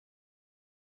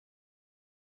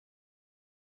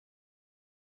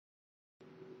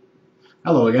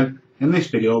Hello again. In this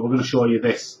video we're going to show you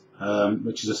this,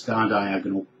 which is a star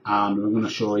diagonal, and we're going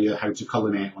to show you how to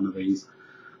collimate one of these.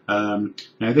 Now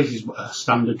this is a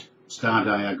standard star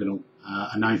diagonal,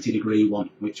 a 90-degree one,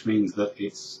 which means that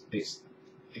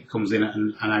it comes in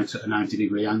and out at a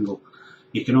 90-degree angle.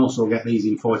 You can also get these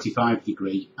in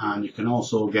 45-degree, and you can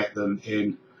also get them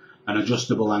in an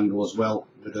adjustable angle as well,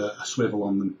 with a swivel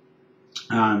on them.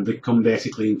 And they come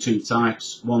basically in two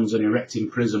types. One's an erecting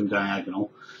prism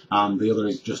diagonal, and the other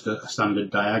is just a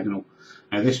standard diagonal.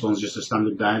 Now this one's just a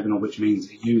standard diagonal, which means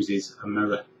it uses a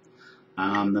mirror,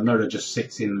 and the mirror just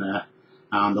sits in there,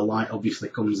 and the light obviously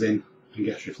comes in and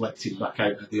gets reflected back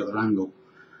out at the other angle.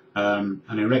 An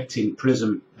erecting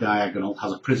prism diagonal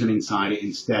has a prism inside it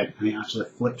instead, and it actually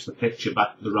flips the picture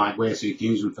back the right way, so you can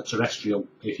use them for terrestrial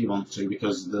if you want to,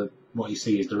 because what you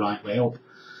see is the right way up.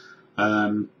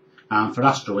 And for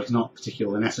astro it's not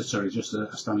particularly necessary, just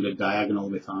a standard diagonal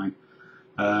will be fine.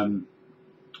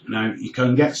 Now you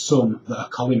can get some that are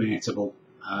collimatable.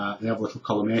 They have little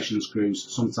collimation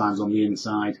screws, sometimes on the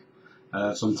inside,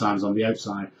 sometimes on the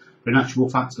outside. But in actual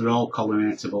fact they're all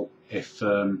collimatable if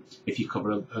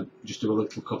you just do a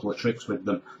little couple of tricks with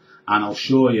them. And I'll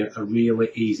show you a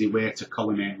really easy way to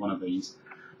collimate one of these.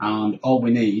 And all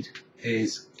we need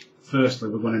is, firstly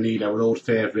we're going to need our old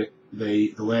favourite,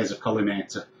 the laser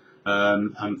collimator.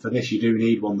 And for this you do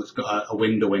need one that's got a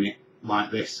window in it,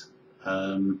 like this.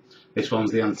 This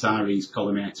one's the Antares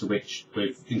collimator, which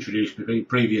we've introduced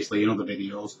previously in other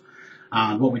videos.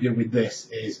 And what we do with this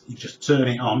is you just turn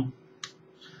it on,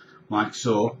 like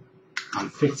so,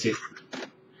 and fit it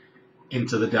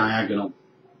into the diagonal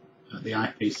at the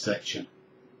eyepiece section,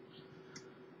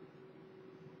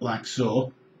 like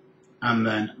so. And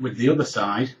then with the other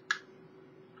side,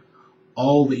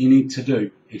 all that you need to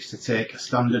do is to take a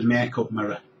standard makeup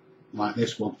mirror like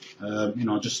this one,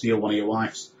 just steal one of your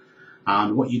wife's,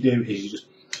 and what you do is you just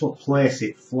place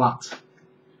it flat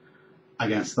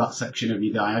against that section of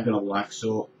your diagonal, like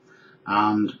so.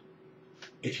 And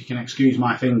if you can excuse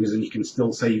my fingers and you can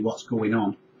still see what's going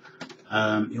on,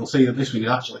 you'll see that this one is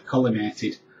actually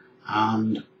collimated,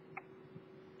 and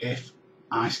if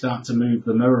I start to move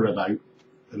the mirror about,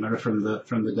 the mirror from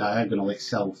the diagonal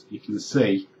itself, you can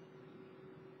see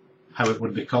how it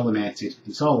would be collimated.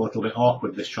 It's all a little bit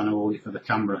awkward, this, trying to hold it for the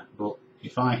camera, but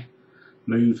if I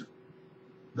move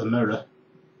the mirror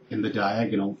in the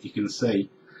diagonal, you can see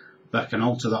that I can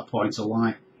alter that point of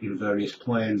light in various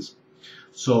planes.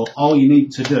 So all you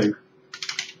need to do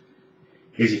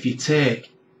is, if you take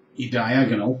your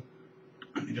diagonal,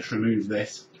 let me just remove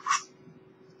this,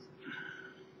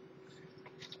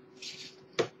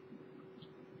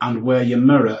 and where your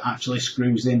mirror actually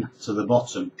screws in to the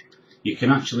bottom, you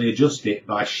can actually adjust it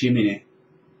by shimming it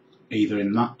either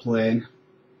in that plane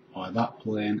or that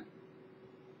plane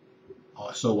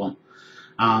or so on.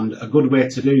 And a good way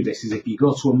to do this is, if you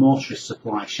go to a motorist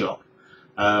supply shop,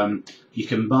 you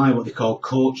can buy what they call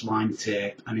coach line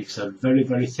tape, and it's a very,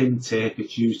 very thin tape.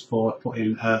 It's used for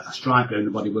putting a stripe around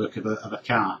the bodywork of a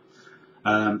car.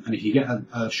 And if you get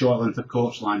a short length of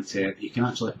coach line tape, you can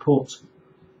actually put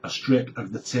a strip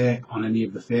of the tape on any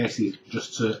of the faces,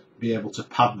 just to be able to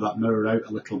pad that mirror out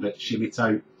a little bit, shim it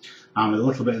out, and with a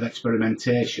little bit of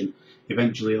experimentation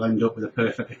eventually you'll end up with a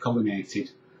perfectly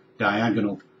collimated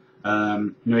diagonal.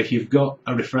 If you've got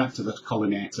a refractor that's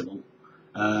collimatable,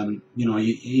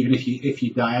 even if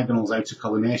your diagonal's out of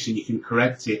collimation, you can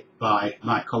correct it by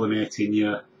collimating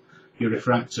your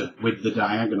refractor with the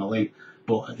diagonal in.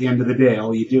 But at the end of the day,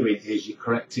 all you're doing is you're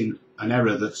correcting an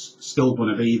error that's still going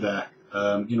to be there.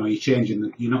 You're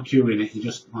not curing it, you're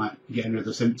just like getting rid of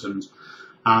the symptoms.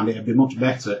 And it'd be much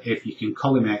better if you can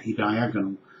collimate your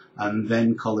diagonal and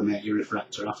then collimate your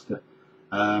refractor after.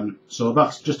 So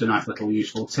that's just a nice little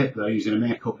useful tip there, using a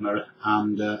makeup mirror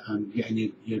and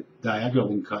getting your diagonal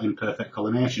in perfect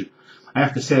collimation. I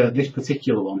have to say that this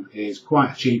particular one is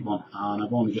quite a cheap one, and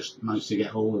I've only just managed to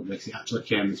get hold of this. It actually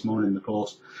came this morning in the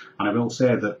post, and I will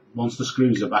say that once the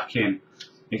screws are back in,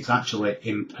 it's actually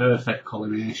in perfect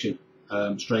collimation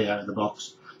straight out of the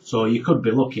box. So you could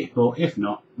be lucky, but if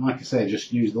not, like I say,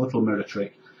 just use the little mirror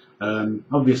trick.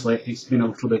 Obviously it's been a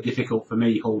little bit difficult for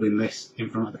me holding this in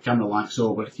front of the camera like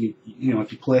so, but if you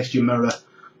placed your mirror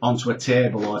onto a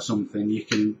table or something,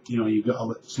 you've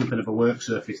got something of a work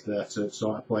surface there to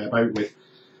sort of play about with.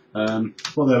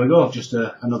 Well, there we go, just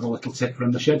another little tip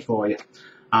from the shed for you.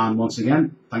 And once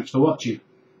again, thanks for watching.